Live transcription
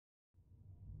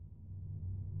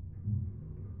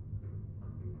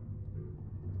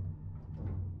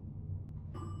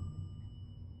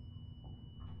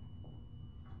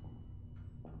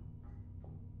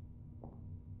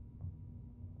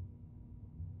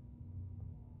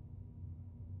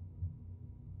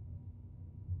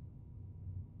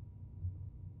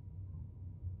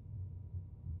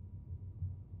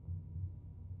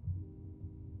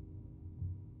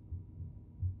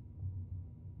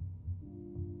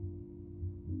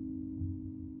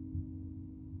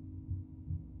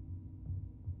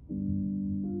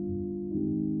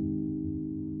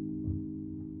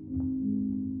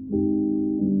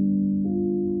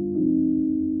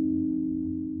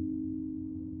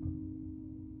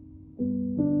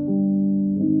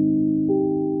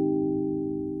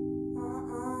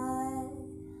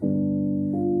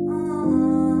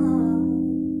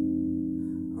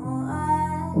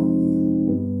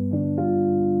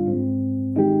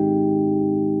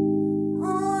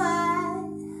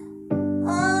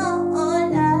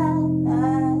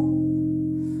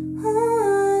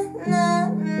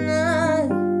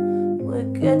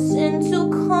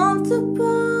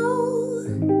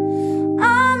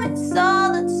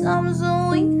times when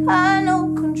we had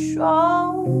no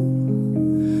control,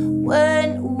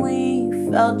 when we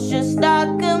felt just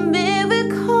like a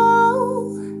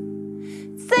miracle.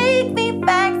 Take me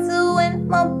back to when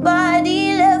my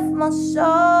body left my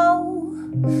soul.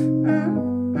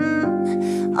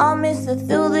 I miss the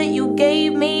thrill that you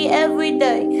gave me every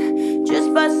day,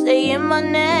 just by saying my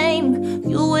name.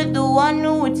 You were the one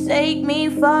who would take me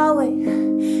far away.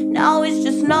 Now it's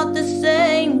just not the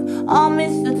same. I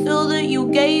miss the thrill that you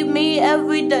gave me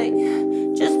every day,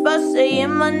 just by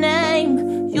saying my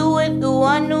name. You were the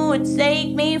one who would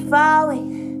take me far away.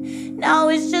 Now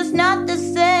it's just not the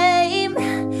same.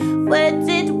 Where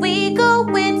did we go?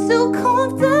 We're too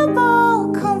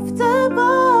comfortable,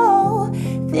 comfortable.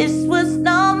 This was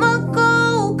not my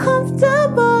goal.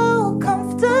 Comfortable,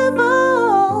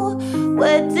 comfortable.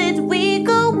 Where did we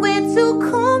go? We're too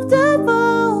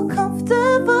comfortable,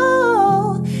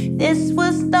 comfortable. This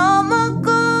was not my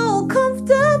goal.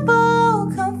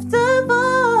 Comfortable, comfortable.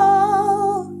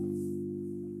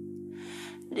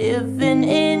 Living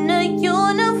in a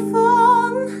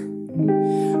uniform,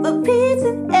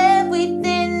 repeating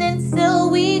everything until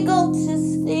we go to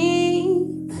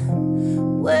sleep.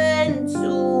 Went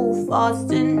too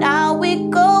fast and now we're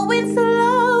going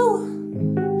slow.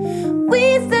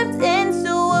 We stepped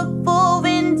into a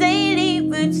boring daily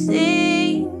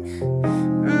routine.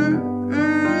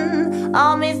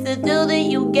 I miss the thrill that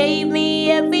you gave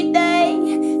me every day,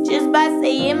 just by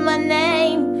saying my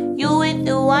name. You were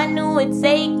the one who would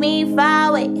take me far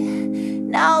away.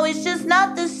 Now it's just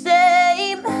not the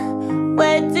same.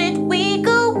 Where did we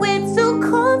go? We're too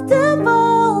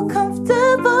comfortable,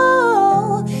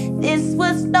 comfortable. This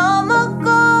was not my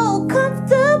goal.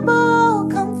 Comfortable,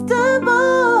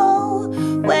 comfortable.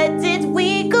 Where did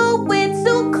we go? We're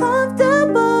too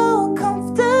comfortable,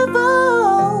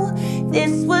 comfortable.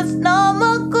 This was not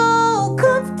my goal.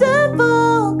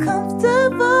 Comfortable,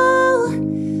 comfortable.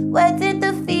 Where did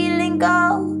the feeling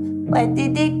go? Where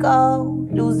did it go?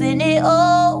 Losing it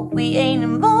all. We ain't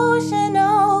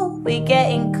emotional. We're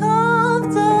getting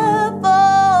comfortable.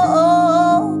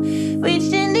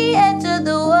 Reaching the edge of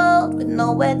the world with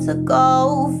nowhere to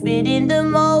go. Fitting the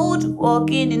mold,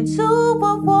 walking into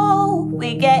a wall.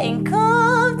 We're getting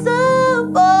comfortable.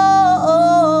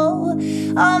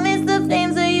 I miss the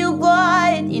flames that you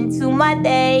brought into my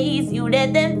days. You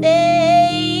let them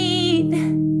fade.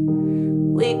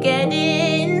 We're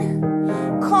getting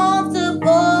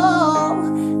comfortable.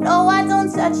 No, I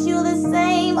don't touch you the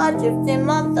same. I drift in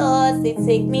my thoughts, they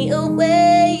take me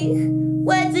away.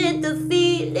 Where did the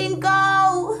feeling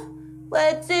go?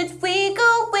 Where did we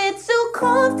go? We're too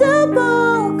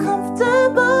comfortable,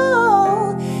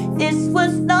 comfortable. This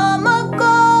was not my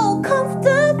goal.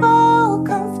 Comfortable,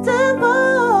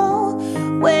 comfortable.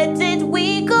 Where did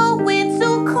we go? We're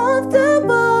too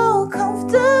comfortable,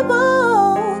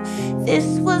 comfortable.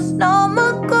 This was not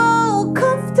my goal.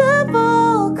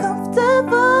 Comfortable,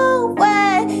 comfortable.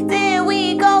 Where did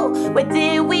we go? Where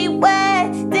did we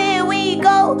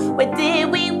go? Where did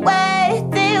we, where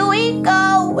did we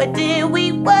go? Where did we